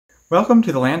Welcome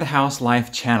to the Land House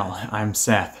Life channel. I'm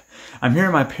Seth. I'm here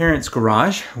in my parents'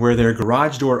 garage where their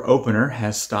garage door opener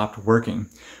has stopped working.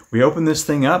 We opened this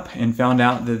thing up and found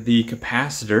out that the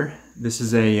capacitor, this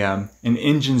is an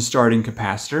engine starting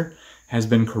capacitor, has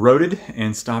been corroded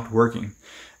and stopped working.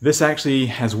 This actually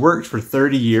has worked for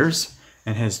 30 years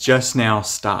and has just now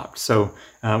stopped. So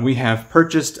we have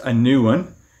purchased a new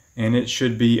one and it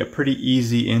should be a pretty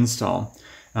easy install.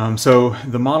 So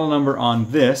the model number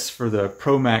on this for the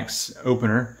ProMax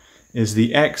opener is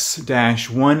the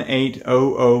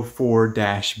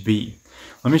X-18004-B.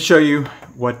 Let me show you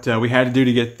what we had to do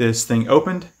to get this thing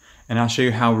opened, and I'll show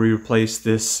you how we replace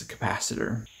this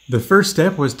capacitor. The first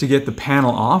step was to get the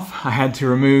panel off. I had to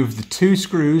remove the two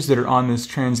screws that are on this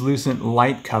translucent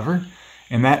light cover,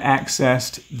 and that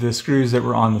accessed the screws that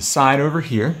were on the side over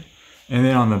here. And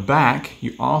then on the back,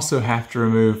 you also have to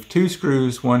remove two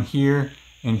screws, one here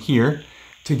and here,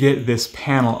 to get this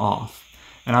panel off.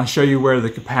 And I'll show you where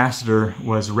the capacitor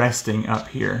was resting up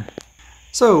here.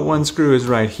 So one screw is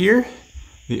right here,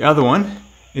 the other one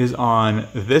is on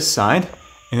this side,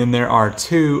 and then there are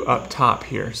two up top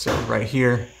here, so right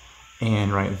here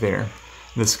and right there.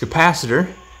 This capacitor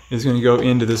is going to go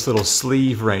into this little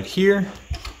sleeve right here,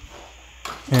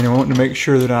 and I want to make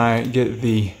sure that I get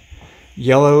the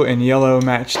yellow and yellow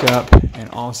matched up, and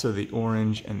also the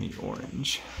orange and the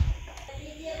orange.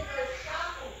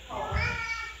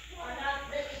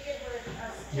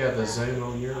 You have the zoom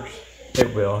on yours?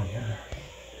 It will, yeah.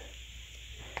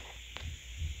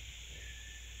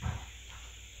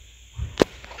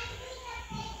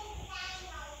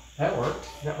 That worked.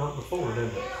 That worked before,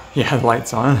 didn't it? Yeah, the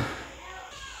light's on. How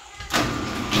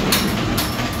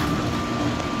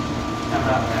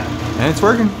about that? And it's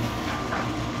working.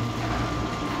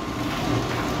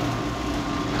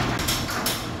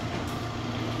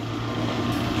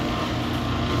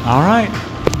 All right.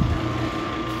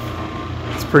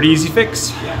 Pretty easy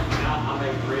fix. Yeah, I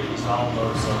made reinstall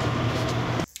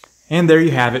those. And there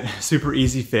you have it, super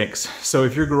easy fix. So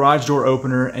if your garage door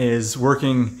opener is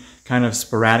working kind of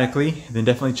sporadically, then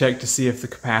definitely check to see if the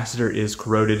capacitor is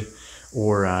corroded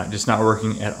or just not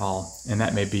working at all, and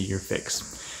that may be your fix.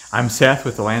 I'm Seth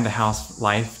with the Land House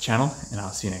Life channel, and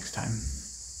I'll see you next time.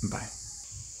 Bye.